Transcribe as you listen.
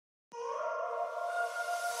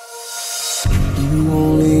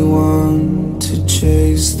only want to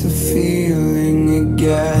chase the feeling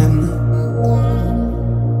again.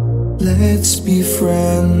 Let's be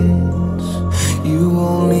friends. You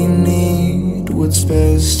only need what's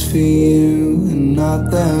best for you and not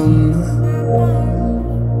them.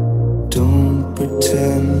 Don't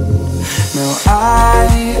pretend. Now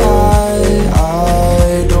I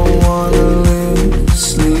don't wanna lose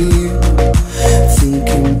sleep,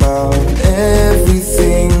 thinking about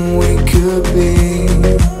everything we could be.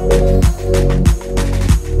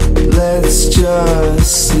 Let's just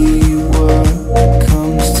see what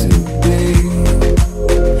comes to be.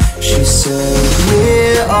 She said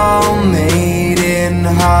we're all made in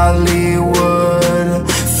Hollywood,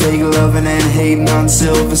 fake loving and hating on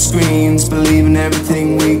silver screens, believing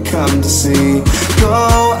everything we come to see.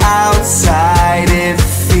 Go outside, it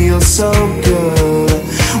feels so good.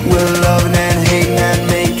 We're loving and hating and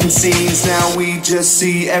making scenes. Now we just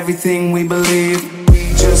see everything we believe.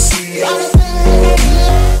 We just see everything.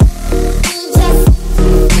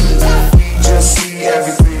 We just see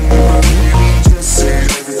everything we believe. We just see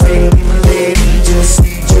everything we believe. We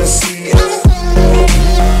just see everything.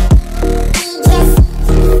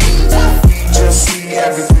 We just see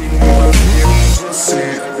everything we believe. We just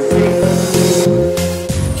see everything.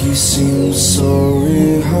 You seem so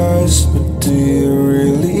rehearsed, but do you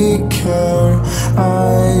really care? I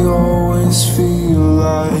always feel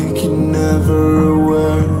like you're never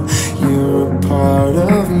aware. You're a part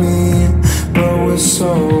of me, but we're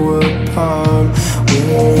so apart.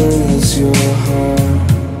 Where is your heart?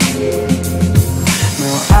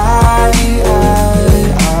 Now I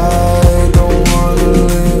don't wanna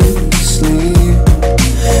lose sleep,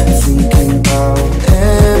 thinking about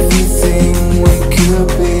everything we could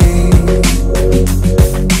be.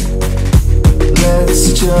 Let's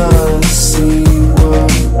just see what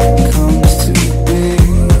comes to be.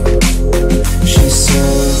 She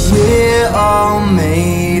said we're all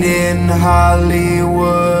made in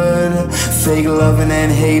Hollywood, fake loving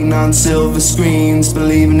and hating on silver screens,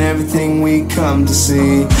 believing everything we come to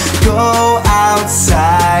see. Go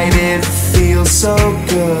outside, it feels so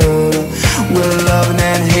good. We're loving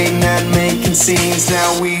and hating and making scenes.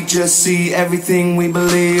 Now we just see everything we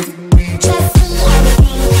believe. We just